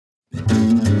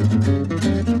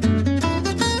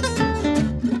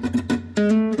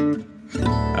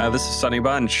This is Sonny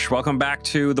Bunch. Welcome back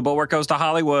to The Bulwark Goes to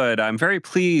Hollywood. I'm very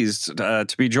pleased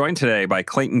to be joined today by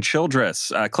Clayton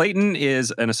Childress. Clayton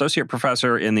is an associate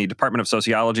professor in the Department of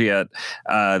Sociology at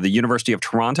the University of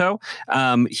Toronto.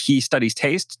 He studies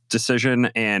taste, decision,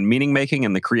 and meaning making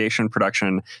in the creation,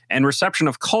 production, and reception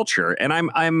of culture.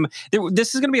 And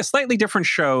this is going to be a slightly different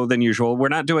show than usual. We're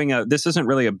not doing this isn't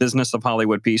really a business of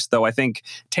Hollywood piece, though I think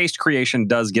taste creation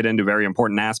does get into very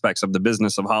important aspects of the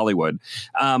business of Hollywood.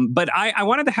 But I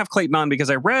wanted to have Clayton on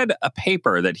because I read a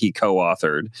paper that he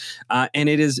co-authored, and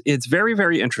it's very,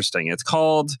 very interesting. It's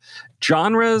called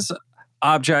Genres,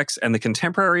 Objects, and the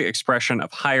Contemporary Expression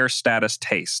of Higher Status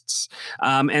Tastes.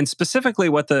 And specifically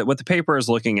what the paper is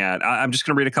looking at, I'm just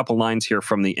going to read a couple lines here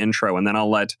from the intro, and then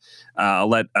I'll let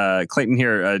Clayton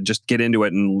here just get into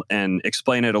it and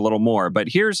explain it a little more. But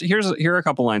here are a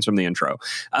couple lines from the intro.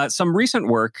 Some recent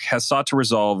work has sought to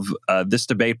resolve this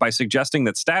debate by suggesting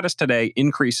that status today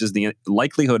increases the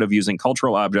likelihood of using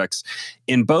cultural objects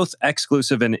in both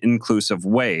exclusive and inclusive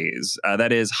ways.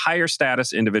 That is, higher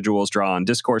status individuals draw on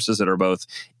discourses that are both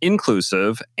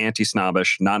inclusive,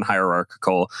 anti-snobbish,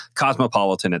 non-hierarchical,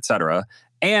 cosmopolitan, etc.,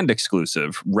 and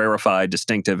exclusive, rarefied,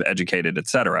 distinctive, educated,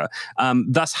 etc.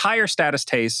 Thus, higher status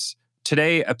tastes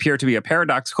today appear to be a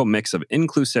paradoxical mix of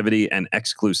inclusivity and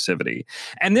exclusivity.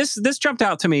 And this jumped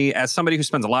out to me as somebody who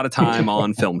spends a lot of time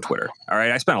on film Twitter. All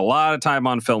right, I spent a lot of time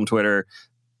on film Twitter,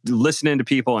 listening to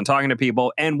people and talking to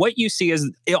people. And what you see is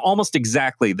almost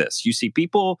exactly this. You see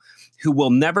people who will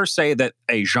never say that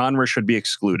a genre should be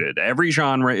excluded. Every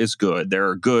genre is good. There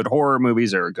are good horror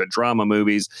movies. There are good drama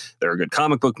movies. There are good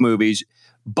comic book movies.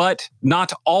 But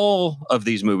not all of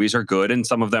these movies are good, and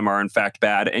some of them are, in fact,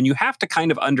 bad. And you have to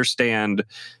kind of understand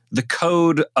the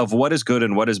code of what is good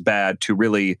and what is bad to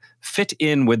really fit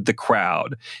in with the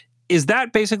crowd. Is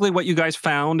that basically what you guys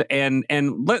found? And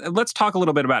let's talk a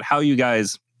little bit about how you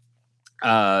guys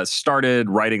started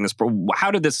writing this. How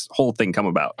did this whole thing come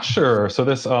about? Sure. So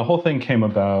this whole thing came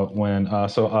about when, I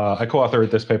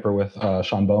co-authored this paper with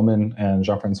Shyon Baumann and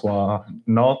Jean-François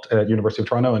Nault at University of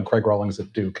Toronto and Craig Rawlings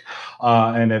at Duke.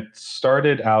 And it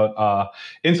started out,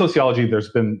 in sociology, there's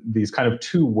been these kind of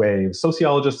two waves.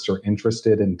 Sociologists are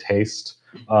interested in taste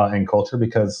and culture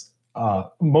because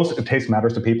most taste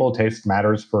matters to people. Taste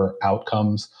matters for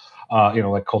outcomes.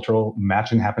 Like cultural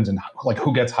matching happens in like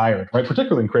who gets hired, right?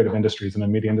 Particularly in creative industries and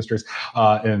in media industries,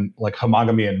 in like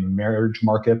homogamy in marriage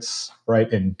markets,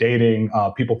 right? In dating,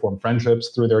 people form friendships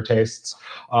through their tastes.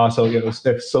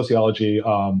 If sociology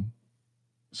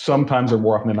sometimes or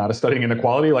more often than not is studying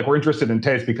inequality, like we're interested in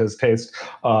taste because taste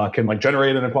can like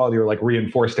generate inequality or like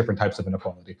reinforce different types of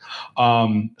inequality.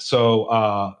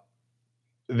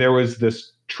 There was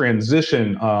this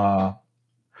transition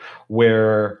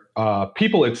where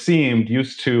people, it seemed,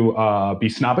 used to be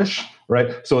snobbish,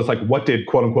 right? So it's like, what did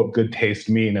quote unquote good taste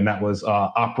mean? And that was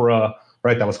opera,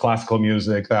 right? That was classical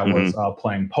music. That was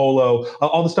playing polo,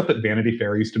 all the stuff that Vanity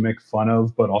Fair used to make fun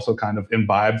of, but also kind of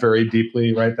imbibe very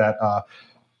deeply, right? That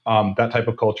type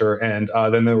of culture. And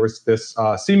then there was this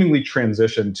seemingly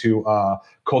transition to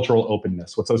cultural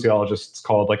openness, what sociologists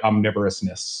called like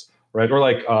omnivorousness, right? Or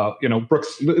like,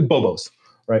 Brooks, Bobos,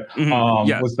 right?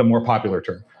 Was the more popular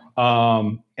term.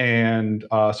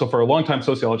 So for a long time,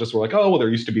 sociologists were like, oh, well, there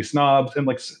used to be snobs. And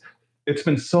like, it's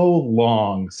been so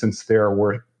long since there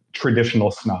were traditional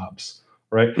snobs,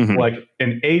 right? Like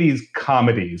in 80s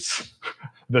comedies,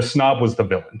 the snob was the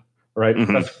villain, right?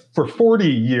 That's for 40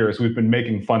 years, we've been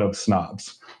making fun of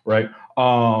snobs, right?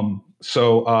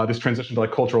 This transition to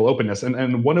like cultural openness.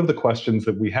 And one of the questions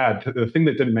that we had, the thing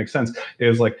that didn't make sense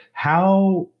is like,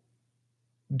 how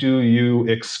do you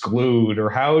exclude or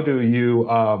how do you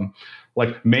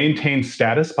like maintain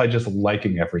status by just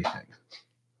liking everything?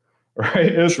 Right?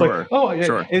 It's sure.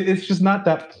 It's just not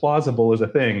that plausible as a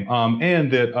thing.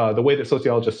 And that the way that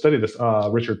sociologists study this,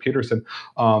 Richard Peterson,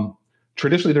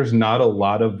 traditionally there's not a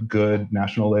lot of good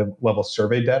national level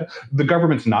survey data. The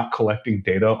government's not collecting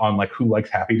data on like who likes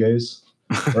Happy Days.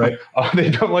 Right? They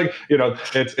don't like,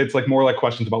 it's like more like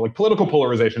questions about like political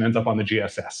polarization ends up on the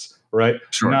GSS, right?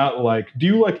 Sure. Not like, do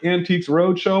you like Antiques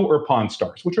Roadshow or Pawn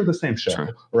Stars, which are the same show,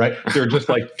 right? They're just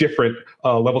like different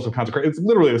levels of consecration. It's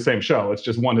literally the same show. It's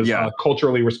just one is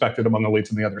culturally respected among elites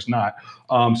and the other's not.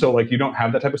 So like you don't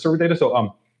have that type of survey data.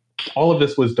 So all of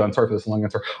this was done, sorry for this long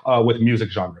answer, with music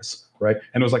genres, right?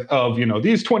 And it was like, of,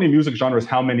 these 20 music genres,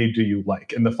 how many do you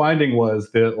like? And the finding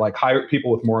was that like higher people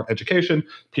with more education,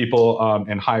 people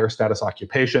in higher status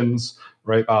occupations,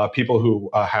 right? People who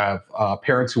have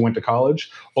parents who went to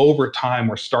college over time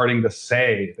were starting to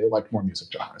say they liked more music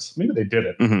genres. Maybe they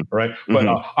didn't, right? But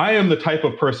I am the type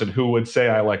of person who would say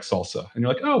I like salsa. And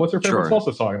you're like, oh, what's your favorite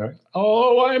salsa song? And I'm like,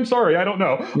 oh, I am sorry, I don't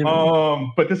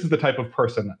know. But this is the type of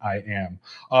person I am.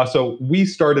 So we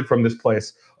started from this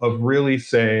place of really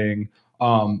saying,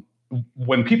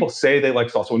 when people say they like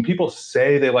salsa, when people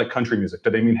say they like country music, do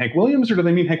they mean Hank Williams or do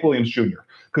they mean Hank Williams Jr.?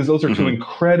 Because those are two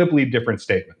incredibly different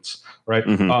statements, right?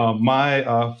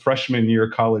 My freshman year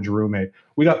college roommate,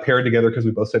 we got paired together because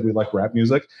we both said we like rap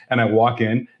music. And I walk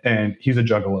in and he's a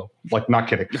juggalo, like not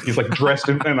kidding. He's like dressed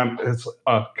in, and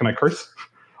can I curse?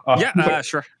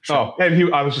 Sure. Oh,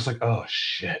 and I was just like, oh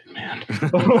shit, man.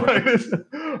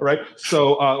 Right.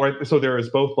 So there is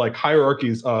both like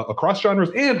hierarchies across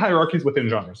genres and hierarchies within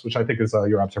genres, which I think is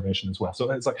your observation as well. So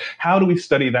it's like, how do we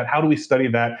study that? How do we study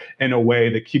that in a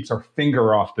way that keeps our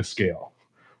finger off the scale?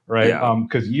 Right.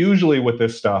 Because usually with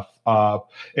this stuff,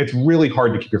 it's really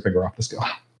hard to keep your finger off the scale.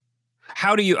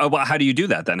 How do you do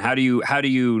that then? How do you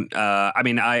I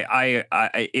mean,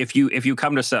 if you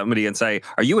come to somebody and say,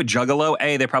 are you a juggalo?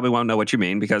 They probably won't know what you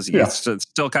mean because it's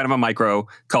still kind of a micro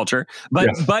culture.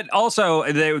 But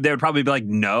also they would probably be like,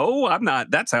 no, I'm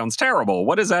not. That sounds terrible.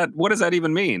 What does that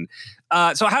even mean?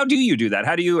 So how do you do that?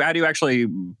 How do you actually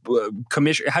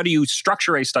commission? How do you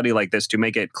structure a study like this to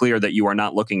make it clear that you are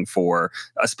not looking for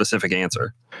a specific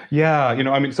answer? Yeah,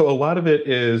 I mean, so a lot of it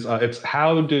is it's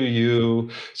how do you.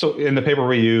 So in the paper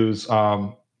we use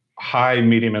high,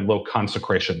 medium, and low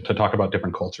consecration to talk about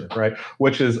different culture, right?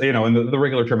 Which is, and the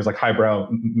regular term is like highbrow,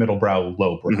 middle brow,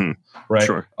 low brow, right?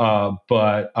 Sure.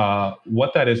 But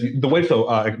what that is, the way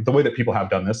that people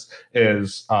have done this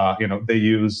is, they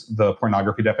use the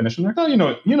pornography definition. They're like, oh, you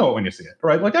know it when you see it,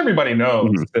 right? Like everybody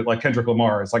knows that like Kendrick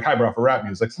Lamar is like highbrow for rap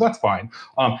music, so that's fine.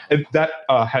 That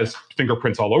has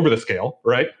fingerprints all over the scale,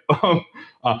 right? But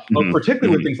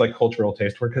particularly with things like cultural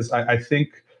taste, because I think.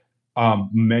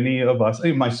 Many of us,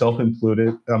 myself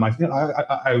included,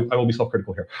 I will be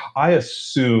self-critical here. I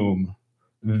assume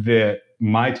that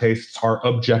my tastes are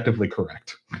objectively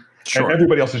correct, and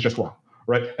everybody else is just wrong,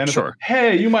 right? And it's like,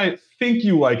 hey, you might think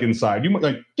you like Inside, you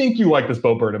might think you like this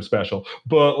Bo Burnham special,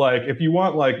 but like if you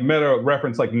want like meta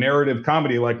reference, like narrative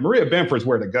comedy, like Maria Bamford's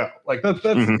where to go. Like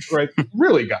that's right,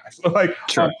 really, guys. Like,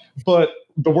 but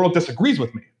the world disagrees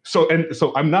with me. So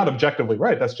I'm not objectively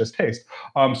right. That's just taste.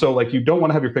 So like you don't want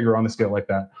to have your finger on the scale like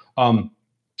that.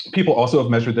 People also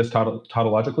have measured this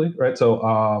tautologically, right?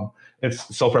 So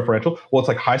it's self-referential. Well, it's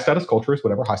like high status culture is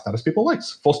whatever high status people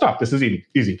likes. Full stop. This is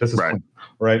easy. This is clean,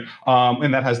 right?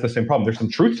 And that has the same problem. There's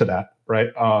some truth to that, right?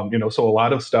 So a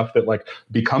lot of stuff that like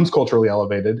becomes culturally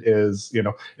elevated is,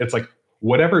 it's like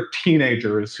whatever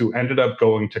teenagers who ended up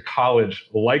going to college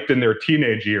liked in their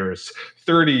teenage years,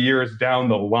 30 years down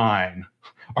the line,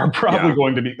 are probably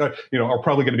going to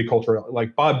be, cultural.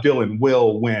 Like Bob Dylan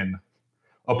will win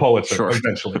a Pulitzer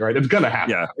eventually, right? It's going to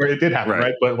happen. Or it did happen,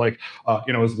 right? But like,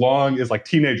 as long as like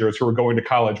teenagers who were going to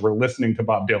college were listening to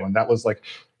Bob Dylan, that was like,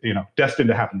 destined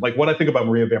to happen. Like what I think about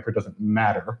Maria Bamford doesn't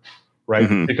matter,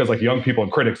 right? Because like young people and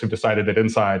critics have decided that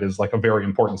Inside is like a very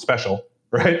important special,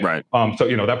 right? So,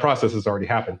 that process has already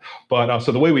happened. But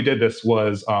so the way we did this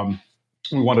was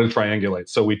we wanted to triangulate.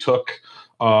 So we took,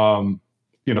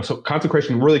 so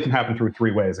consecration really can happen through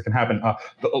three ways. It can happen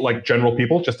like general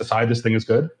people just decide this thing is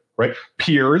good, right?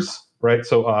 Peers, right?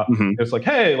 So it's like,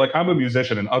 hey, like I'm a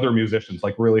musician and other musicians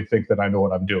like really think that I know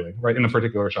what I'm doing, right? In a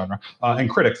particular genre. And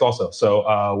critics also.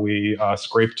 So we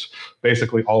scraped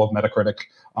basically all of Metacritic.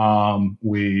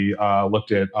 We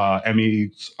looked at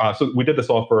Emmys. So we did this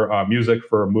all for music,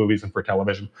 for movies, and for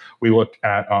television. We looked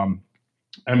at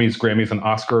Emmys, Grammys, and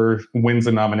Oscar wins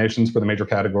and nominations for the major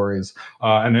categories.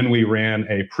 And then we ran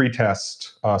a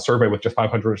pre-test survey with just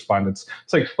 500 respondents.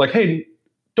 It's like, hey,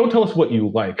 don't tell us what you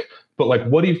like, but like,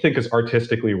 what do you think is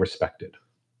artistically respected,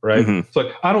 right? It's like,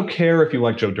 I don't care if you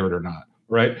like Joe Dirt or not,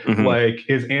 right? Like,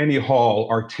 is Annie Hall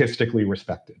artistically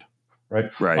respected,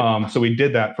 right? So we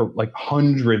did that for like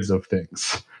hundreds of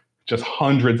things. Just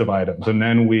hundreds of items. And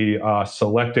then we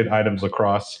selected items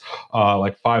across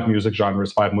like 5 music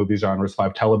genres, 5 movie genres,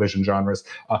 5 television genres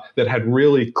that had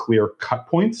really clear cut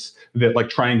points that like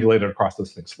triangulated across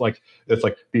those things. Like it's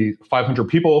like the 500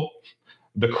 people,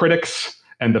 the critics,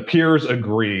 and the peers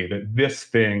agree that this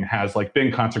thing has like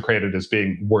been consecrated as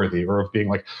being worthy or of being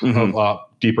like of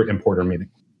deeper import or meaning.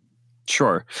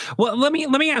 Sure. Well, let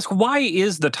me ask, why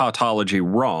is the tautology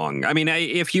wrong? I mean,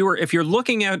 if you're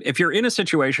in a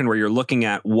situation where you're looking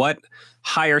at what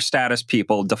higher status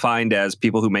people, defined as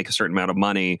people who make a certain amount of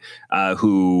money,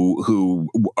 who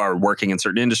are working in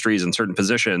certain industries and certain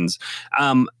positions.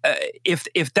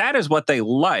 If that is what they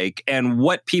like, and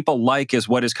what people like is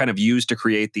what is kind of used to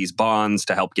create these bonds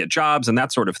to help get jobs and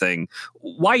that sort of thing,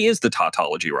 why is the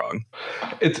tautology wrong?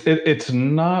 It's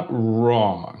not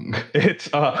wrong.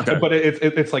 But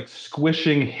it's like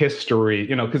squishing history,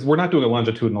 because we're not doing a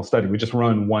longitudinal study. We just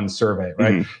run one survey,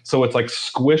 right? Mm-hmm. So it's like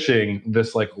squishing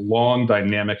this like long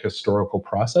dynamic historical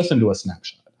process into a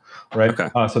snapshot, right? Okay.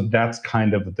 So that's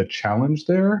kind of the challenge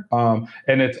there,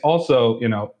 and it's also,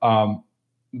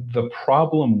 the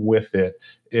problem with it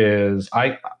is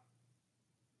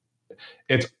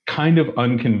it's kind of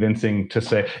unconvincing to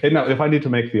say. And now, if we need to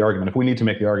make the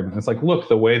argument, it's like, look,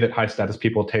 the way that high status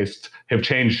people taste have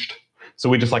changed. So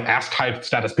we just like asked high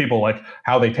status people like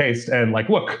how they taste, and like,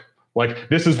 look, like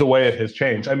this is the way it has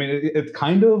changed. I mean, it's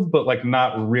kind of, but like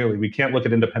not really. We can't look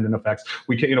at independent effects.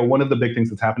 We can't, one of the big things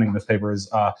that's happening in this paper is,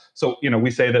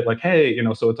 we say that like, hey,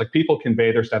 so it's like people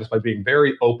convey their status by being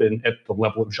very open at the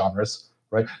level of genres,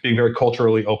 right? Being very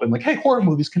culturally open, like, hey, horror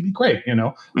movies can be great,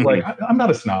 Mm-hmm. like I'm not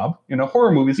a snob,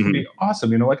 horror movies can be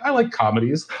awesome, like I like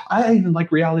comedies, I even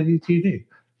like reality TV.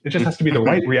 It just has to be the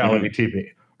right reality TV,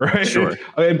 right? Sure.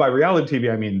 And by reality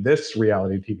TV, I mean this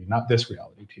reality TV, not this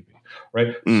reality TV,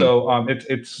 right? So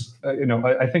it's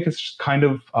I think it's just kind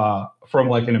of from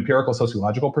like an empirical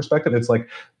sociological perspective, it's like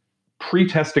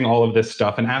pre-testing all of this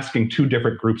stuff and asking two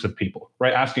different groups of people,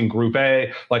 right? Asking group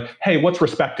A, like, hey, what's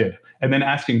respected? And then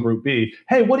asking group B,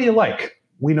 hey, what do you like?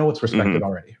 We know what's respected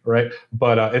already, right?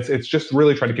 But it's just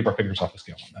really trying to keep our fingers off the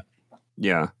scale on that.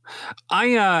 Yeah.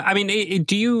 I mean,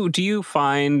 do you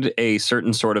find a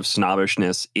certain sort of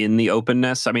snobbishness in the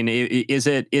openness? I mean,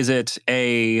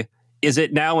 is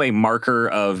it now a marker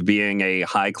of being a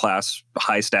high class,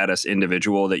 high status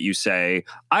individual that you say,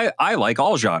 I like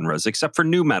all genres except for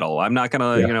nu metal. I'm not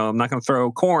gonna, I'm not gonna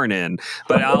throw Korn in,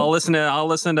 but I'll listen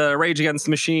to Rage Against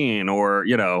the Machine or,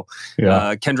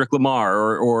 Kendrick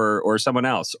Lamar or someone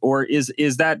else. Or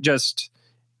is that just,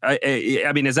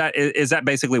 I mean, is that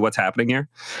basically what's happening here?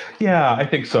 Yeah, I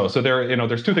think so. So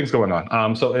there's two things going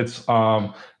on. So it's,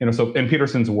 so in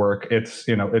Peterson's work, it's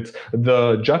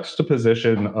the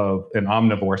juxtaposition of an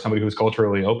omnivore, somebody who's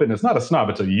culturally open, is not a snob,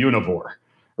 it's a univore,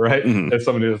 right? Mm-hmm. It's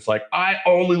somebody that's like, I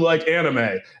only like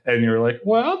anime, and you're like,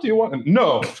 well, do you want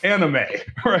no anime,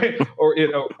 right? Or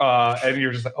and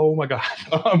you're just like, oh my god.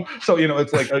 So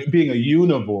it's like being a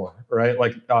univore, right?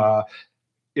 Like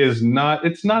it's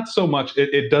not so much.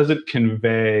 It doesn't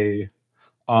convey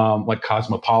like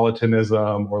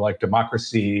cosmopolitanism or like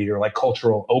democracy or like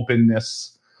cultural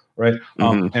openness, right?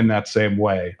 In that same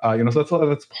way, so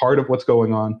that's part of what's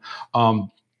going on.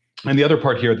 And the other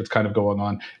part here that's kind of going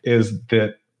on is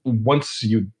that once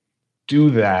you do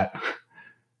that,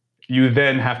 you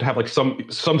then have to have like some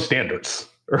standards,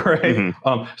 right?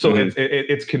 So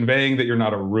it's conveying that you're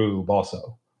not a rube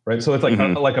also, right? So it's like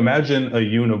like imagine a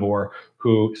univore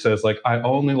who says like, I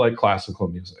only like classical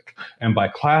music, and by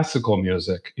classical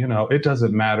music, it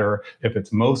doesn't matter if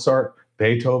it's Mozart,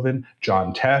 Beethoven,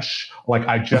 John Tesh, like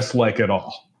I just like it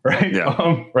all. Right.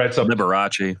 Yeah. Right. So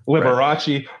Liberace.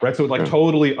 Right. So it's like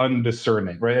totally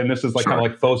undiscerning. Right. And this is like kind of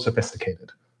like faux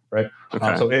sophisticated. Right.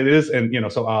 Okay. So it is. And,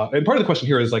 and part of the question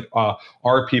here is like,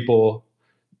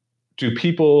 do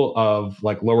people of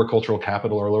like lower cultural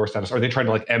capital or lower status, are they trying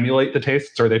to like emulate the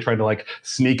tastes? Or are they trying to like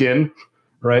sneak in?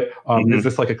 Right. Is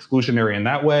this like exclusionary in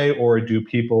that way? Or do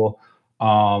people,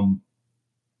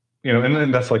 and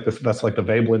then that's like the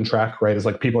Veblen track, right? Is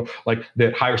like people like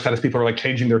the higher status people are like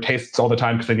changing their tastes all the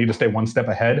time because they need to stay one step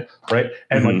ahead, right?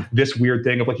 And like this weird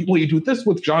thing of like, well, you do this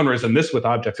with genres and this with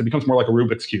objects, it becomes more like a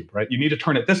Rubik's cube, right? You need to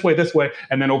turn it this way,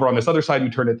 and then over on this other side you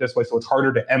turn it this way, so it's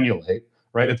harder to emulate,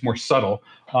 right? It's more subtle.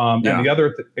 And the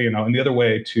other, and the other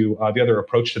way to the other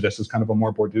approach to this is kind of a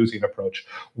more Bourdieusian approach,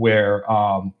 where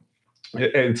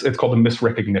it's called the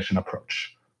misrecognition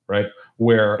approach, right?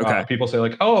 Where people say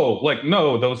like, oh, like,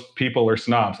 no, those people are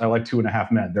snobs. I like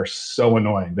 2.5 Men. They're so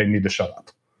annoying. They need to shut up.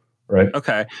 Right.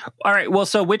 Okay. All right. Well,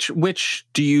 so which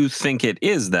do you think it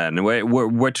is then?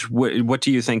 What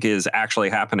do you think is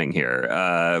actually happening here?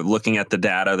 Looking at the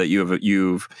data that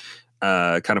you've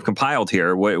kind of compiled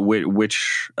here,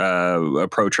 which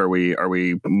approach are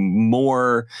we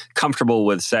more comfortable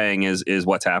with saying is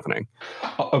what's happening?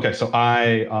 Okay, so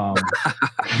I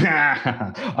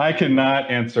I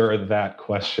cannot answer that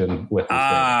question with this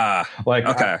data. Like,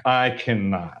 okay. I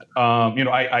cannot.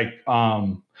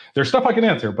 There's stuff I can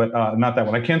answer, but not that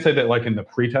one. I can say that like in the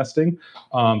pre-testing,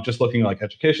 just looking at like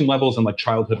education levels and like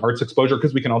childhood arts exposure,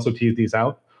 because we can also tease these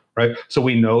out. right? So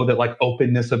we know that like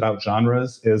openness about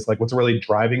genres is like what's really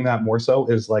driving that more so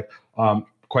is like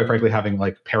quite frankly having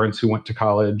like parents who went to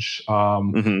college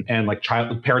and like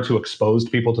parents who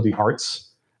exposed people to the arts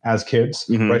as kids,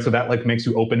 right? So that like makes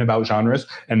you open about genres,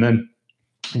 and then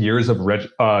years of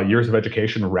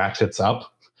education ratchets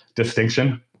up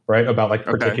distinction, right, about like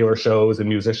particular shows and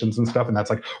musicians and stuff, and that's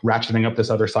like ratcheting up this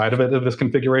other side of it, of this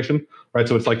configuration, right?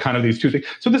 So it's like kind of these two things.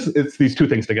 So it's these two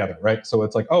things together, right? So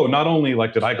it's like, oh, not only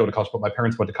like did I go to college, but my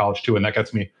parents went to college too, and that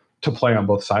gets me to play on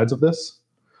both sides of this,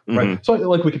 right? So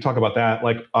like we could talk about that.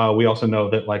 Like we also know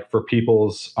that like for people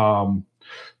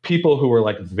who are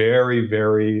like very,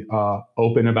 very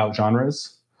open about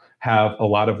genres have a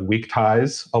lot of weak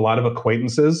ties, a lot of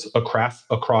acquaintances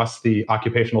across the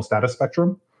occupational status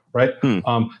spectrum, right?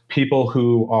 People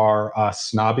who are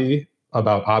snobby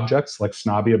about objects, like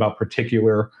snobby about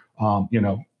particular,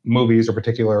 movies or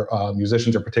particular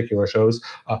musicians or particular shows,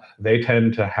 they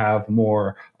tend to have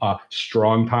more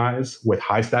strong ties with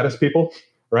high status people,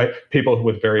 right? People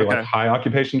with very like high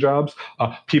occupation jobs,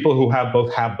 people who have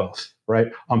both, right?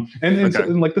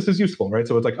 And like this is useful, right?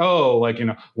 So it's like, oh, like,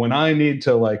 when I need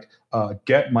to like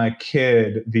get my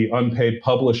kid the unpaid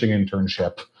publishing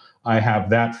internship, I have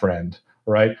that friend,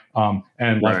 right?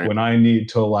 And like when I need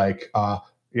to like, I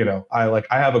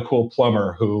have a cool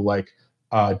plumber who like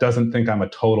doesn't think I'm a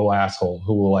total asshole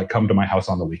who will like come to my house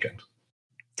on the weekend.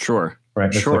 Sure. Right.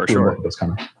 It's sure. Those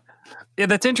kind of. Yeah,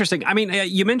 that's interesting. I mean,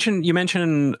 you mentioned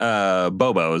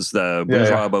Bobos, the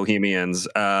bourgeois bohemians,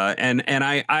 and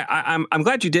I'm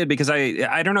glad you did, because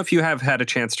I don't know if you have had a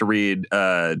chance to read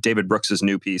David Brooks's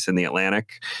new piece in the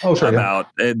Atlantic about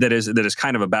that is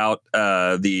kind of about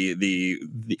the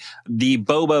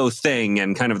Bobo thing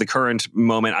and kind of the current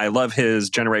moment. I love his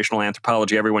generational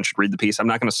anthropology. Everyone should read the piece. I'm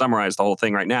not going to summarize the whole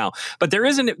thing right now, but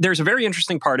there's a very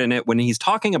interesting part in it when he's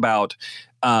talking about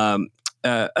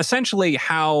essentially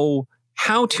how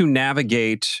to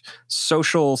navigate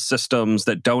social systems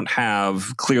that don't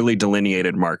have clearly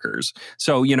delineated markers.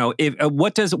 So,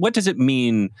 what does it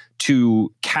mean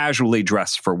to casually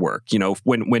dress for work?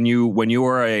 When you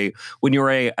are a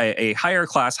higher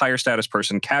class, higher status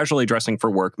person, casually dressing for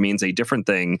work means a different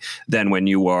thing than when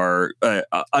you are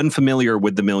unfamiliar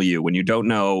with the milieu, when you don't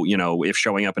know, if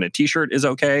showing up in a t-shirt is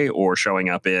okay, or showing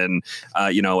up in,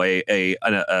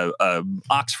 a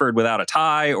Oxford without a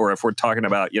tie, or if we're talking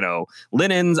about,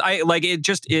 linens.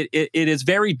 It is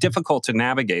very difficult to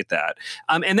navigate that.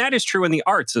 And that is true in the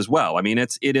arts as well. I mean,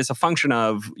 it is a function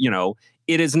of,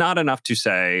 it is not enough to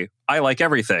say, I like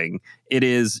everything. It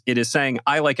is saying,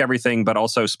 I like everything, but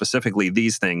also specifically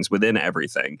these things within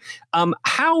everything.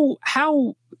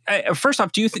 First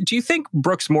off, do you think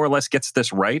Brooks more or less gets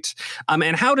this right?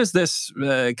 And how does this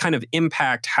kind of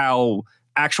impact how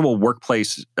actual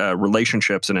workplace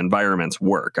relationships and environments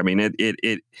work? I mean,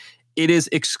 it is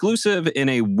exclusive in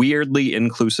a weirdly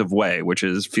inclusive way, which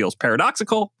feels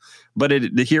paradoxical, but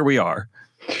here we are.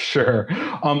 Sure.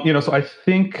 So I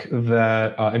think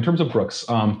that in terms of Brooks,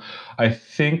 I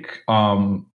think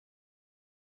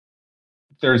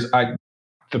there's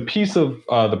the piece of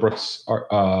the Brooks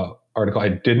article I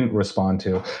didn't respond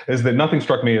to is that nothing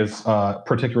struck me as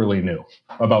particularly new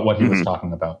about what he was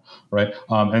talking about, right?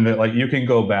 And that like you can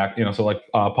go back, so like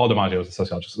Paul DiMaggio is a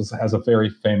sociologist, has a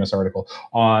very famous article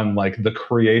on like the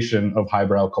creation of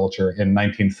highbrow culture in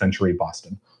 19th century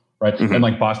Boston, right? And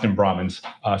like Boston Brahmins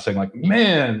saying like,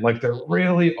 man, like there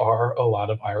really are a lot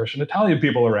of Irish and Italian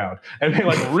people around, and they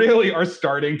like really are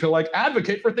starting to like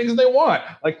advocate for things they want.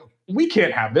 Like, we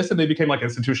can't have this. And they became like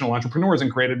institutional entrepreneurs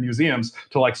and created museums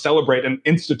to like celebrate and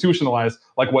institutionalize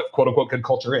like what quote unquote good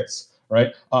culture is.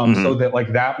 Right. So that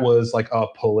like that was like a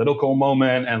political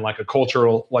moment and like a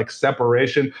cultural like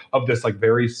separation of this like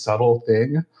very subtle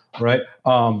thing. Right.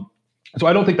 So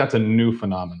I don't think that's a new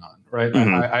phenomenon. Right.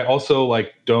 I also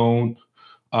like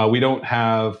we don't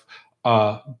have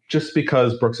just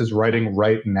because Brooks is writing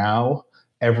right now,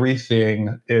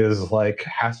 everything is like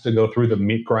has to go through the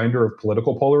meat grinder of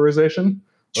political polarization,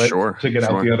 right? Sure, to get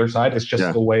out the other side. It's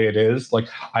just the way it is. Like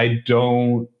I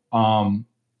don't.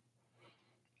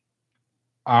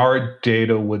 Our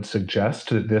data would suggest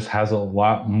that this has a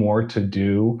lot more to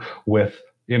do with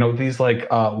these like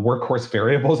workhorse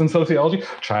variables in sociology,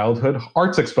 childhood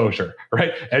arts exposure,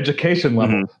 right, education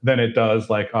level, than it does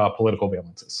like political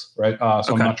valences, right?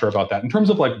 So I'm not sure about that in terms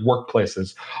of like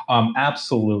workplaces.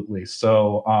 Absolutely.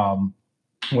 So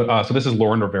so this is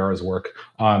Lauren Rivera's work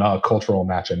on cultural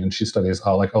matching, and she studies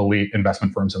like elite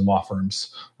investment firms and law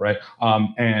firms, right?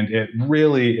 And it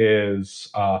really is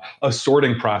a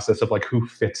sorting process of like who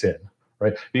fits in,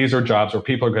 right? These are jobs where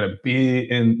people are going to be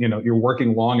in, you're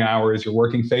working long hours, you're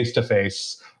working face to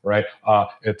face, right?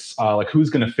 It's like, who's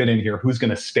going to fit in here? Who's going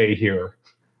to stay here?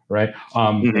 Right.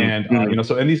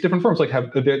 So in these different firms, like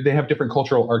they have different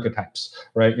cultural archetypes,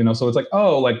 right? So it's like,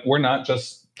 oh, like we're not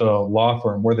just the law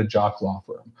firm, we're the jock law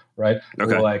firm, right?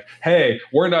 Okay. We're like, hey,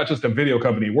 we're not just a video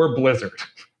company, we're Blizzard.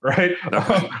 Right.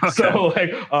 Okay. So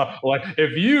like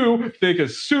if you think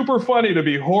it's super funny to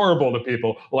be horrible to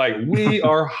people, like we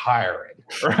are hiring,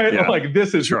 right? Yeah. Like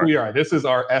this is Sure. who we are. This is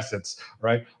our essence,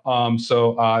 right?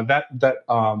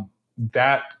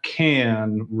 That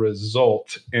can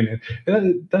result in it.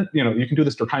 That you can do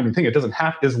this timing thing. It doesn't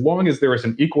have, as long as there is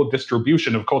an equal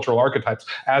distribution of cultural archetypes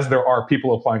as there are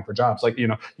people applying for jobs. Like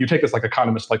you take this like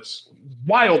economist, like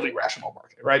wildly rational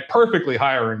market, right? Perfectly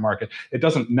hiring market. It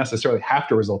doesn't necessarily have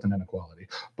to result in inequality,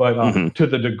 but to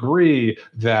the degree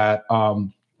that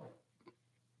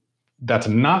that's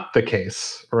not the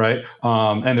case, right?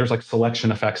 And there's like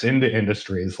selection effects into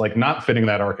industries, like not fitting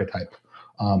that archetype.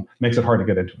 Makes it hard to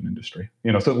get into an industry,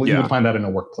 so you would find that in a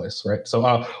workplace, right? So,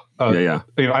 I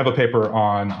have a paper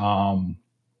on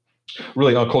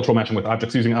really cultural matching with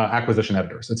objects using acquisition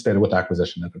editors. It's data with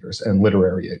acquisition editors and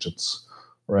literary agents,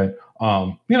 right?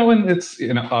 And it's,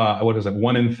 what is it?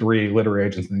 1 in 3 literary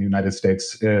agents in the United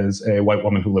States is a white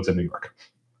woman who lives in New York.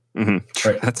 Mm-hmm.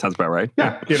 Right. That sounds about right.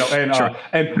 Yeah, Sure.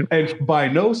 And by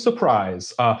no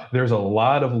surprise, there's a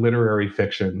lot of literary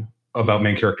fiction about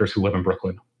main characters who live in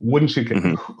Brooklyn. Wouldn't you?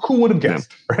 Who would have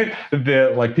guessed, right?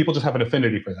 Like people just have an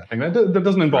affinity for that thing. That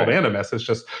doesn't involve animus. It's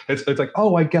just it's like,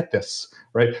 oh, I get this,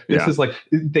 right? This is like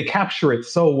they capture it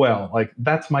so well. Like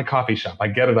that's my coffee shop. I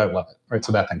get it. I love it, right?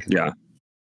 So that thing can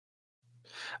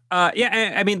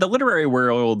I mean, the literary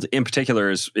world in particular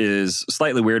is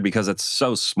slightly weird because it's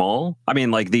so small. I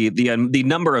mean, like the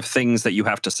number of things that you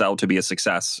have to sell to be a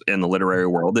success in the literary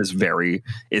world is very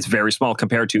small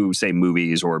compared to, say,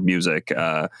 movies or music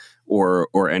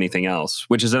or anything else,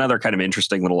 which is another kind of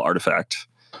interesting little artifact.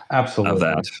 Absolutely. Of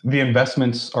that. The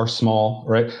investments are small,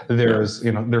 right? There's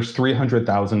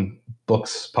 300,000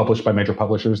 books published by major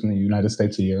publishers in the United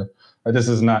States a year. This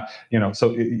is not,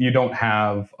 so you don't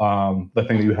have the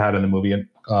thing that you had in the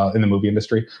movie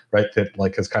industry, right? That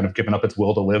like has kind of given up its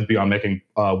will to live beyond making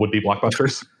would-be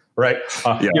blockbusters, right?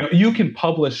 You can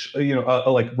publish,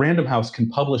 like Random House can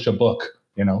publish a book,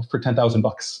 for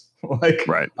 $10,000, like,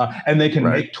 right, and they can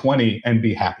make 20 and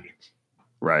be happy.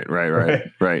 Right.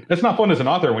 It's not fun as an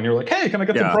author when you're like, hey, can I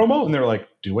get some promo? And they're like,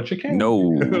 do what you can.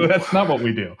 No, that's not what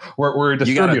we do. We're a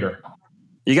distributor.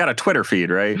 You got a Twitter feed,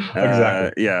 right?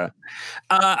 Exactly. I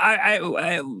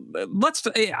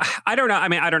don't know. I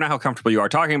mean, I don't know how comfortable you are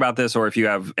talking about this, or if you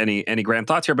have any grand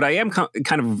thoughts here. But I am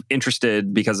kind of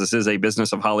interested, because this is a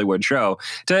Business of Hollywood show,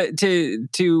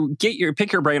 to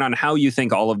pick your brain on how you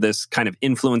think all of this kind of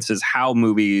influences how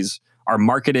movies are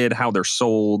marketed, how they're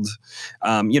sold.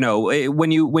 When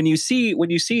you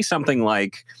see something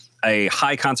like a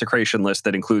high consecration list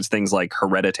that includes things like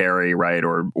Hereditary, right,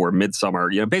 or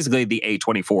Midsommar, basically the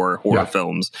A24 horror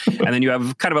films, and then you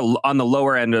have kind of on the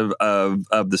lower end of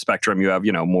the spectrum, you have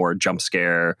more jump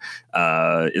scare,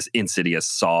 Insidious,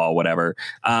 Saw, whatever.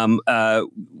 How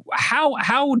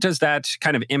does that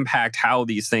kind of impact how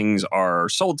these things are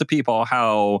sold to people?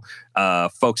 How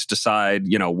folks decide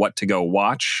what to go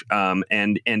watch,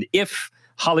 and if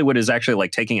Hollywood is actually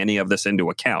like taking any of this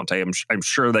into account. I'm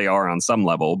sure they are on some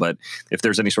level, but if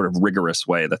there's any sort of rigorous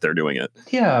way that they're doing it.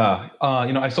 Yeah.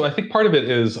 So I think part of it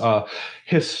is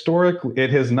historically, it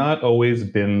has not always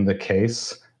been the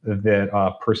case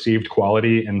that perceived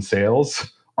quality and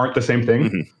sales aren't the same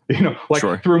thing.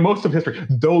 Sure. Through most of history,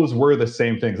 those were the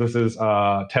same things. This is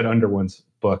Ted Underwood's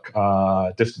book,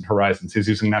 Distant Horizons. He's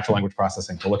using natural language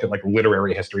processing to look at like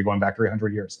literary history going back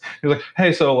 300 years. He's like,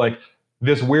 hey, so like,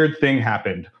 this weird thing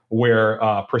happened where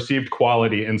perceived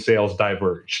quality and sales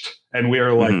diverged. And we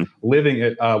are like living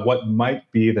at what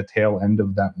might be the tail end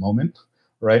of that moment,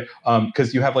 right?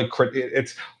 Because you have like,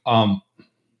 it's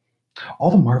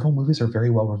all the Marvel movies are very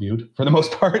well reviewed for the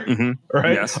most part,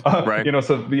 right? Yes, right.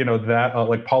 That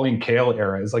like Pauline Kael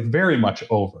era is like very much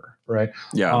over, right?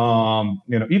 Yeah.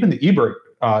 Even the Ebert,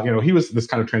 he was this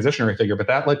kind of transitionary figure, but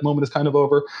that like moment is kind of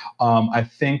over. I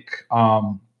think,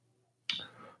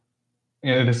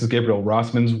 this is Gabriel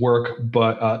Rossman's work,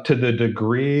 but to the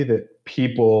degree that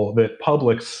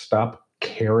publics stop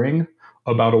caring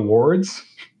about awards,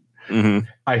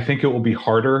 I think it will be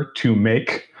harder to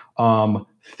make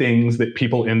things that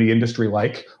people in the industry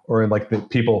like, or like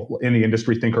that people in the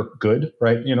industry think are good,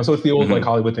 right? So it's the old like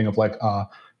Hollywood thing of like,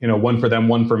 one for them,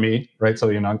 one for me, right?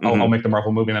 So I'll make the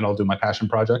Marvel movie and then I'll do my passion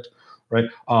project, right?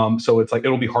 So it's like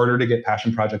it'll be harder to get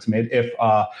passion projects made if,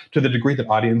 to the degree that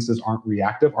audiences aren't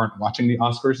reactive, aren't watching the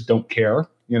Oscars, don't care.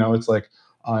 It's like.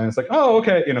 And it's like, oh,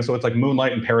 okay, so it's like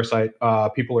Moonlight and Parasite.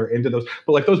 People are into those,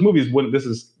 but like those movies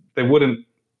they wouldn't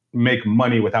make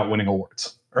money without winning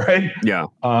awards, right? Yeah.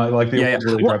 Like the awards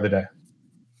really drive the day.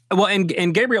 Well,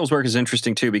 and Gabriel's work is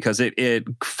interesting too because it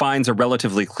finds a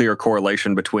relatively clear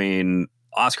correlation between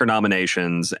Oscar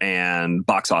nominations and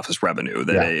box office revenue.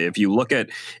 That if you look at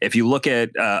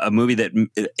a movie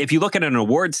if you look at an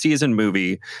award season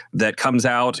movie that comes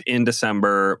out in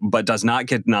December but does not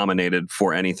get nominated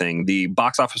for anything, the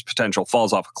box office potential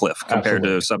falls off a cliff compared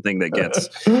to something that gets.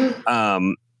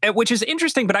 Which is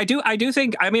interesting, but I do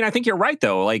think, I think you're right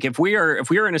though. Like if we are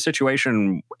in a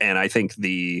situation, and I think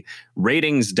the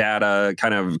ratings data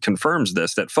kind of confirms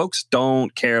this, that folks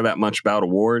don't care that much about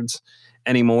awards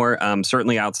anymore.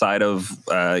 Certainly outside of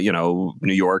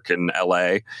New York and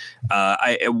LA.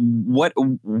 What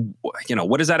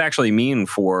does that actually mean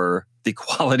for the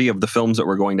quality of the films that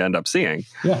we're going to end up seeing?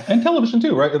 Yeah, and television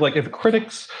too, right? Like if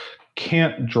critics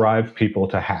can't drive people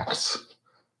to hacks.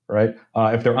 Right.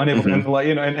 If they're unable to,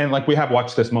 and like we have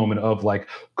watched this moment of like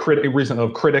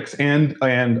critics and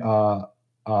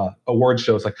award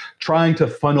shows like trying to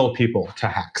funnel people to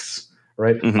hacks.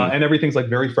 Right. And everything's like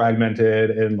very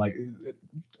fragmented and like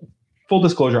full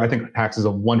disclosure. I think Hacks is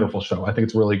a wonderful show. I think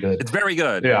it's really good. It's very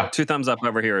good. Yeah. 2 thumbs up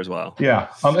over here as well. Yeah.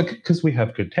 Because we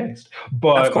have good taste.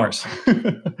 But of course.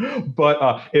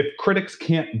 But if critics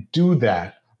can't do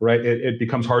that, right, it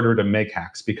becomes harder to make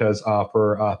hacks because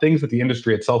for things that the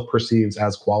industry itself perceives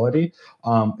as quality,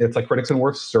 it's like critics and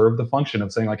works serve the function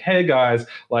of saying like, hey guys,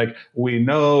 like we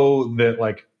know that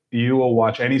like you will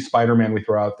watch any Spider-Man we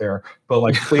throw out there, but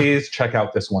like please check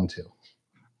out this one too.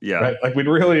 Yeah. Right. Like we'd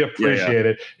really appreciate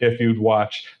it if you'd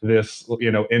watch this,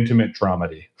 intimate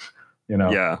dramedy,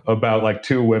 about like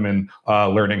 2 women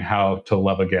learning how to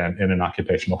love again in an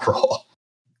occupational role.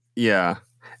 Yeah.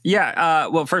 Yeah.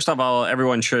 Well, first of all,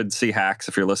 everyone should see Hacks.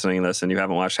 If you're listening to this and you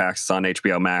haven't watched Hacks, it's on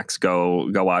HBO Max. Go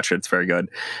watch it. It's very good.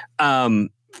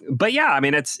 But yeah,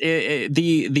 it's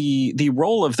the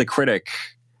role of the critic.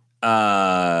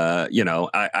 I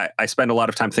spend a lot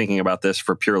of time thinking about this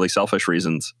for purely selfish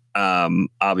reasons,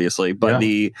 obviously. But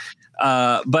I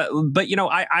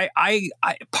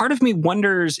part of me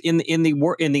wonders in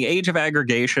the age of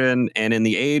aggregation and in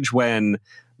the age when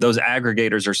those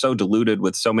aggregators are so diluted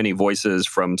with so many voices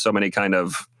from so many kind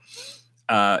of,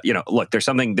 look, there's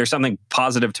something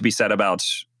positive to be said about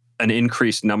an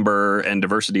increased number and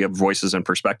diversity of voices and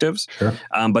perspectives. Sure.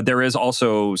 But there is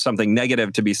also something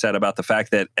negative to be said about the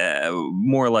fact that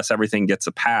more or less everything gets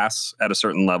a pass at a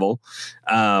certain level.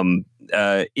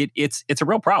 It's a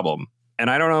real problem. And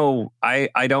I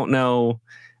don't know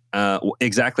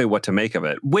exactly what to make of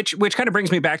it, which kind of brings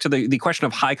me back to the question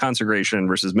of high consecration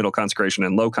versus middle consecration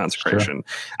and low consecration.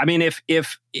 Sure.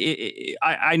 If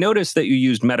I noticed that you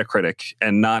used Metacritic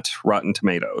and not Rotten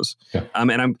Tomatoes,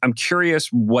 and I'm curious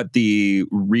what the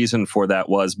reason for that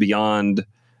was beyond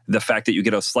the fact that you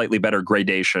get a slightly better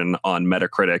gradation on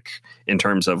Metacritic in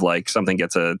terms of like something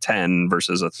gets a 10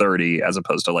 versus a 30 as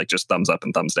opposed to like just thumbs up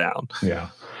and thumbs down. Yeah.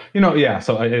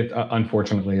 So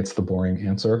unfortunately, it's the boring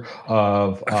answer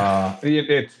of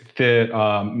it's that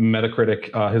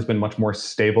Metacritic has been much more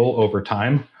stable over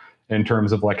time in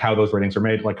terms of like how those ratings are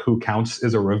made, like who counts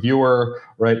as a reviewer,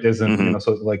 right?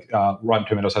 So like Rotten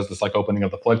Tomatoes has this like opening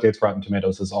of the floodgates. Rotten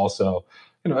Tomatoes is also,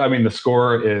 the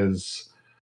score is,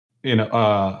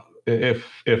 if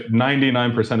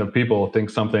 99% of people think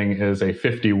something is a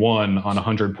 51 on a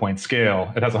 100-point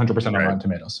scale, it has 100% on Rotten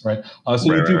Tomatoes, right?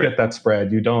 So you do get that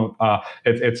spread. You don't.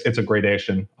 It's a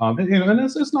gradation, and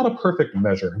it's not a perfect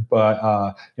measure,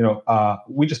 but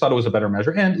we just thought it was a better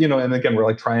measure. And and again, we're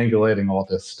like triangulating all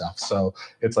this stuff. So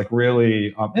it's like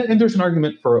really, and there's an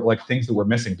argument for like things that we're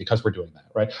missing because we're doing that,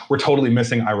 right? We're totally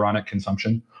missing ironic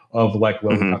consumption of like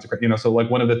low consecration. So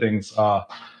like one of the things.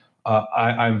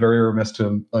 I'm very remiss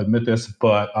to admit this,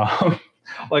 but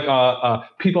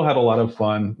people had a lot of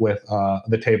fun with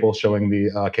the table showing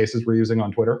the cases we're using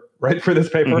on Twitter, right, for this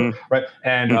paper, right?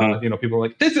 And people were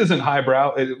like, "This isn't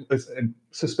highbrow." It's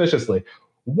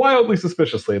wildly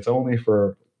suspiciously, it's only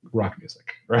for rock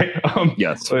music, right?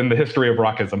 Yes. In the history of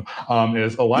rockism,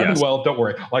 is alive and well. Don't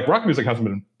worry. Like rock music hasn't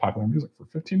been popular music for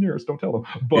 15 years. Don't tell them.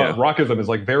 But rockism is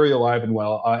like very alive and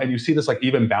well. And you see this like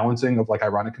even balancing of like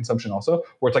ironic consumption also,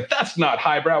 where it's like, that's not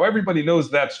highbrow. Everybody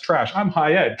knows that's trash. I'm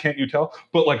high ed. Can't you tell?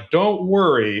 But like, don't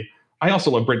worry. I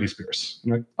also love Britney Spears.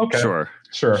 Like, okay,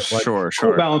 Sure. Like, sure.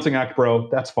 Cool balancing act, bro.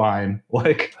 That's fine.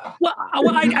 Like, well,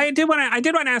 I did want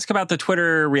to ask about the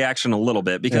Twitter reaction a little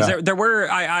bit, because there were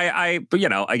but you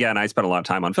know, again, I spent a lot of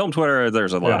time on film Twitter.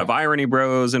 There's a lot of irony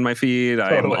bros in my feed.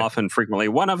 Totally. I'm often frequently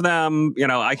one of them. You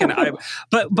know,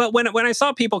 but when I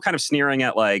saw people kind of sneering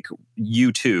at like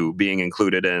U2 being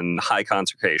included in high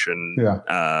consecration,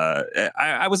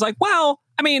 I was like, well,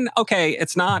 I mean, okay,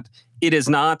 it is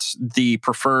not the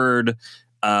preferred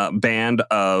band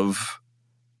of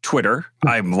Twitter.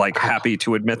 I'm like happy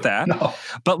to admit that. No.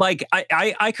 But like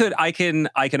I can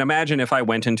imagine if I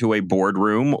went into a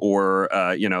boardroom or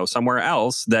you know, somewhere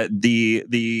else, that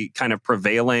the kind of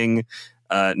prevailing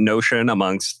notion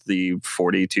amongst the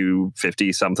 40 to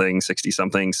 50 something, 60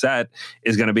 something set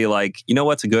is going to be like, you know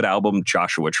what's a good album?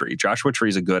 Joshua Tree. Joshua Tree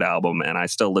is a good album, and I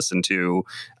still listen to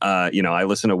you know, I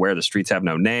listen to Where the Streets Have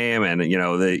No Name, and you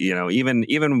know,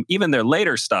 even their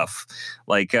later stuff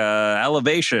like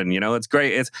Elevation, you know, it's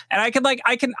great. And I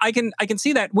can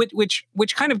see that,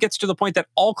 which kind of gets to the point that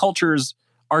all cultures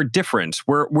are different.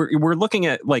 We're looking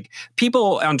at like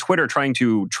people on Twitter trying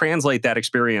to translate that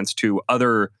experience to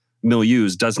other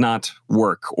milieus does not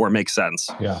work or make sense.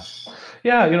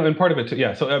 Yeah, you know, and part of it too.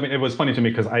 Yeah, so I mean, it was funny to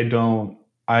me because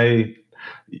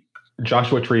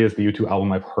Joshua Tree is the U2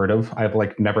 album I've heard of. I've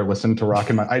like never listened to rock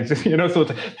in my. I just, you know, so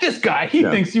it's like, this guy, he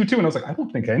thinks U2, and I was like, I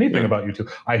don't think anything about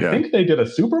U2. I think they did a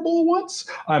Super Bowl once.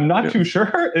 I'm not too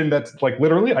sure, and that's like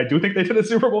literally, I do think they did a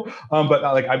Super Bowl. But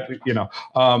like you know,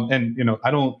 and you know, I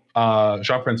don't.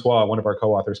 Jean-François, one of our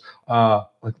co-authors,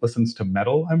 like listens to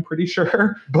metal, I'm pretty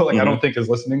sure, but like I don't think is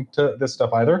listening to this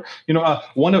stuff either. You know,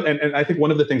 and I think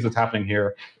one of the things that's happening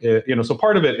here, you know, so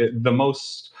part of it, the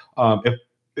most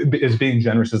is being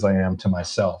generous as I am to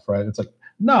myself, right? It's like,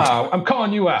 no, I'm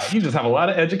calling you out. You just have a lot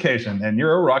of education, and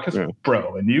you're a raucous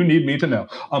bro, and you need me to know.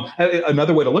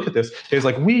 Another way to look at this is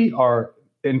like we are,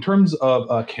 in terms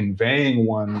of conveying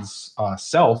one's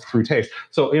self through taste.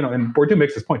 So, you know, and Bourdieu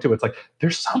makes this point too. It's like,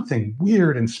 there's something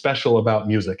weird and special about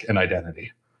music and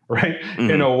identity, right?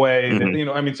 In a way that, you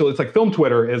know, I mean, so it's like film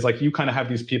Twitter is like, you kind of have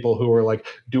these people who are like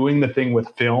doing the thing with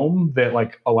film that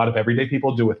like a lot of everyday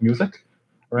people do with music,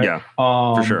 right? Yeah,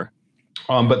 for sure.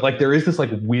 But like there is this like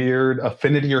weird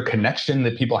affinity or connection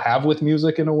that people have with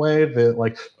music in a way that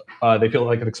like they feel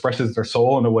like it expresses their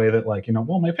soul in a way that like, you know,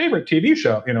 well, my favorite TV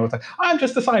show, you know, it's like, I'm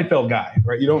just a Seinfeld guy,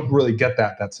 right? You don't really get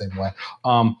that same way.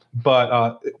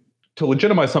 But to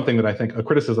legitimize something that I think a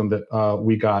criticism that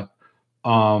we got,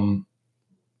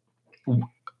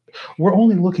 we're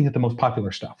only looking at the most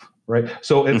popular stuff, right?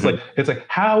 So it's like,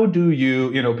 how do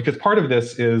you, you know, because part of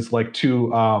this is like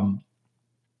to,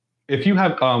 if you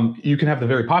have, you can have the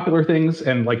very popular things,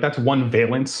 and like that's one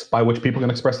valence by which people can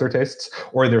express their tastes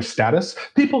or their status.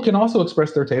 People can also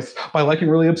express their tastes by liking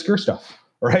really obscure stuff,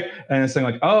 right? And it's saying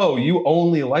like, oh, you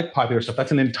only like popular stuff.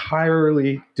 That's an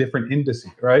entirely different indice,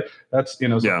 right? That's, you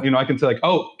know, so, you know, I can say like,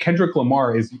 oh, Kendrick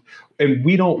Lamar is, and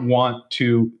we don't want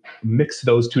to mix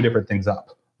those two different things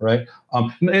up, right?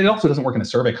 It also doesn't work in a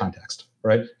survey context.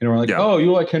 Right? You know, we're like, oh,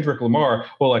 you like Kendrick Lamar.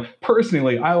 Well, like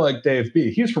personally, I like Dave B.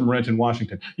 He's from Renton,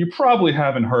 Washington. You probably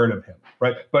haven't heard of him,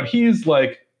 right? But he's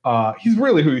like, he's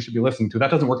really who you should be listening to. That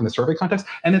doesn't work in the survey context.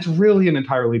 And it's really an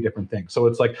entirely different thing. So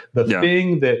it's like the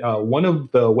thing that one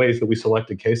of the ways that we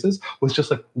selected cases was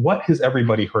just like, what has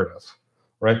everybody heard of?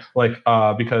 Right? Like,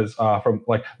 because from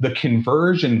like the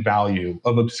conversion value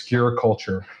of obscure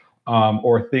culture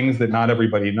or things that not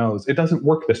everybody knows, it doesn't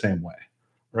work the same way.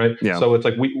 Right. Yeah. So it's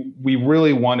like we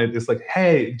really wanted, it's like,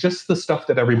 hey, just the stuff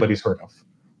that everybody's heard of.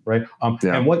 Right.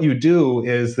 And what you do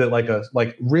is that like a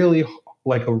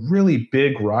really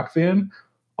big rock fan,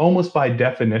 almost by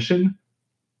definition,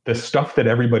 the stuff that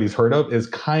everybody's heard of is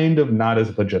kind of not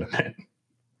as legitimate.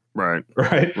 Right.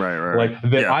 Like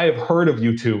that I have heard of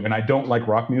U2 and I don't like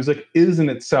rock music is in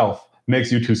itself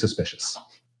makes U2 suspicious.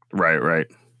 Right.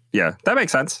 Yeah, that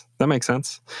makes sense.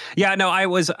 Yeah, no,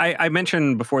 I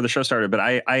mentioned before the show started, but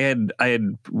I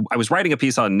was writing a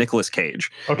piece on Nicolas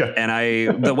Cage. Okay.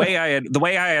 And the way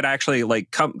I had actually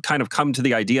like come to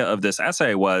the idea of this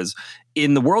essay was,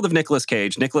 in the world of Nicolas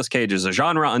Cage is a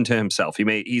genre unto himself.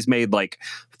 He's made like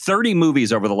 30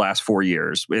 movies over the last 4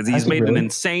 years. He's made an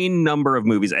insane number of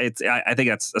movies. I think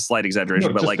that's a slight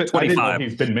exaggeration, but like 25.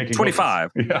 He's been making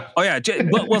 25. Yeah. Oh yeah.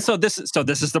 Well, so this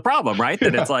is the problem, right?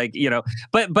 That it's like, you know,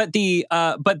 but the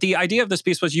the idea of this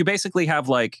piece was you basically have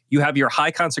you have your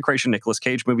high consecration Nicolas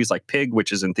Cage movies like Pig,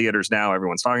 which is in theaters now,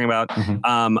 everyone's talking about.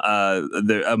 Mm-hmm.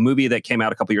 A movie that came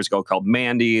out a couple years ago called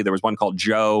Mandy. There was one called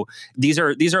Joe. These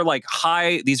are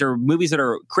movies that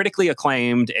are critically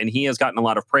acclaimed, and he has gotten a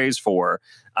lot of praise for.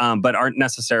 But aren't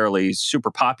necessarily super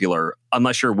popular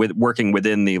unless you're working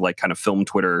within the kind of film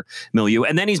Twitter milieu.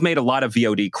 And then he's made a lot of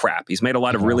VOD crap. He's made a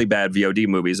lot of really bad VOD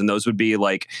movies, and those would be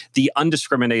the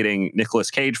undiscriminating Nicolas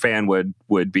Cage fan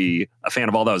would be a fan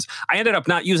of all those. I ended up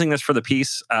not using this for the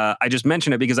piece. I just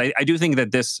mentioned it because I do think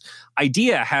that this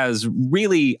idea has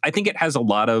a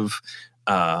lot of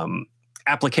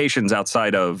applications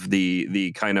outside of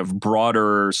the kind of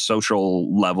broader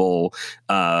social level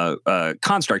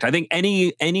construct. I think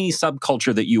any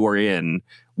subculture that you are in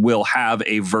will have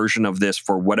a version of this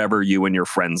for whatever you and your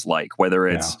friends like, whether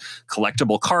it's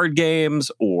collectible card games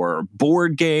or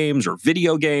board games or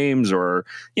video games or,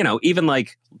 even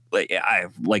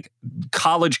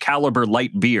college caliber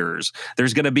light beers.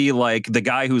 There's going to be the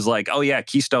guy who's oh yeah,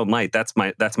 Keystone Light, that's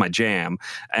my jam.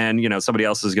 And, somebody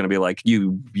else is going to be like,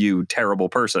 you terrible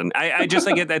person. I just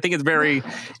think I think it's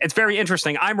very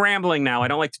interesting. I'm rambling now. I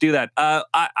don't like to do that.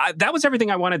 That was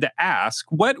everything I wanted to ask.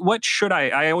 What should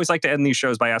I always like to end these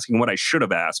shows by asking what I should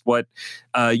have asked, what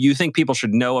you think people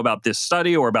should know about this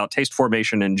study or about taste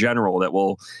formation in general that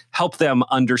will help them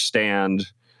understand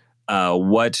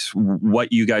what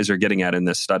you guys are getting at in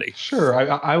this study. Sure.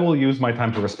 I will use my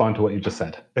time to respond to what you just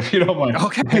said, if you don't mind.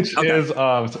 Okay. So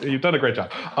you've done a great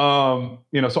job.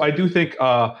 So I do think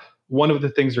one of the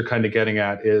things you're kind of getting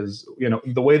at is,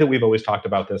 the way that we've always talked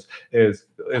about this is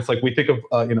it's we think of,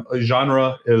 a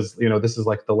genre is, this is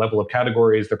the level of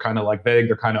categories. They're kind of vague.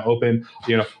 They're kind of open,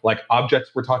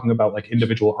 objects. We're talking about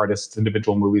individual artists,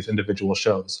 individual movies, individual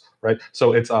shows, right?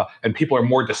 So it's, and people are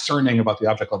more discerning about the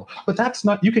object level, but that's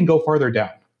not, you can go farther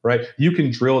down. Right, you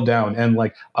can drill down and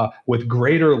with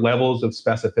greater levels of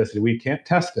specificity. We can't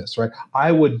test this, right?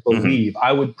 I would believe,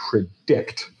 I would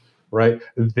predict, right,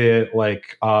 that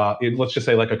let's just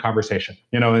say a conversation,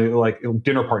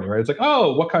 dinner party, right? It's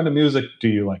oh, what kind of music do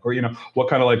you like? Or what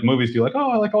kind of movies do you like?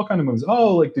 Oh, I like all kind of movies.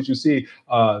 Oh, did you see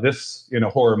this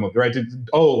horror movie? Right?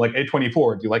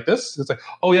 A24. Do you like this? It's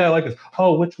oh yeah, I like this.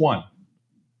 Oh, which one?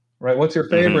 Right. What's your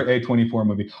favorite A24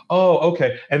 movie? Oh,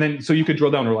 okay. And then so you could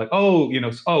drill down. Or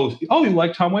you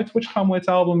like Tom Waits? Which Tom Waits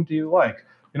album do you like?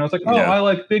 It's I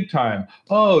like Big Time.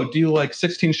 Oh, do you like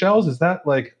 16 Shells? Is that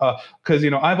because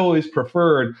I've always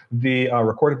preferred the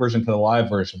recorded version to the live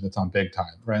version that's on Big Time,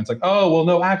 right? And it's oh, well,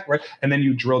 no act, right? And then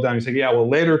you drill down. You say, yeah, well,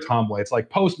 later Tom Waits,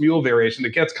 post Mule Variation,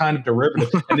 it gets kind of derivative,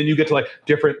 and then you get to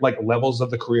different levels of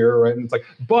the career, right? And it's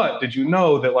but did you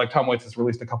know that Tom Waits has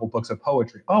released a couple books of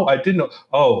poetry? Oh, I didn't know.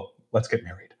 Oh, let's get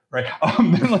married. Right.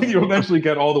 Then you eventually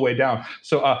get all the way down.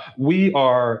 So we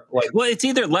are well, it's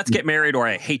either let's get married or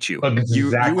I hate you. Exactly.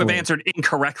 You have answered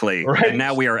incorrectly, right? And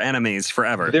now we are enemies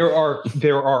forever. There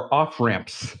are off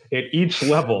ramps at each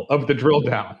level of the drill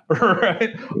down.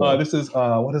 Right. This is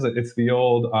what is it? It's the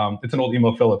old it's an old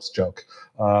Emo Phillips joke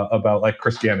about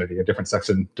Christianity, a different sex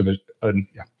and division.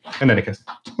 Yeah. In any case.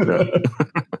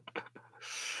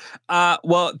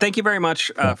 Well, thank you very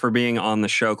much for being on the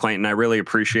show, Clayton. I really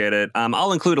appreciate it.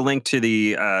 I'll include a link to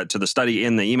the study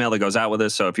in the email that goes out with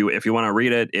this. So if you want to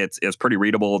read it, it's pretty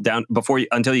readable down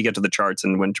until you get to the charts.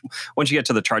 And once you get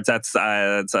to the charts,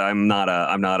 I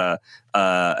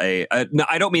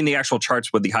don't mean the actual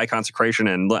charts with the high consecration,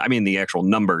 and I mean the actual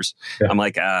numbers. Yeah. I'm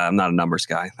I'm not a numbers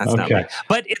guy. That's not me.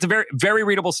 But it's a very, very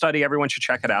readable study. Everyone should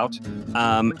check it out.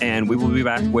 And we will be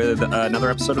back with another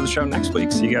episode of the show next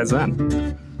week. See you guys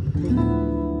then.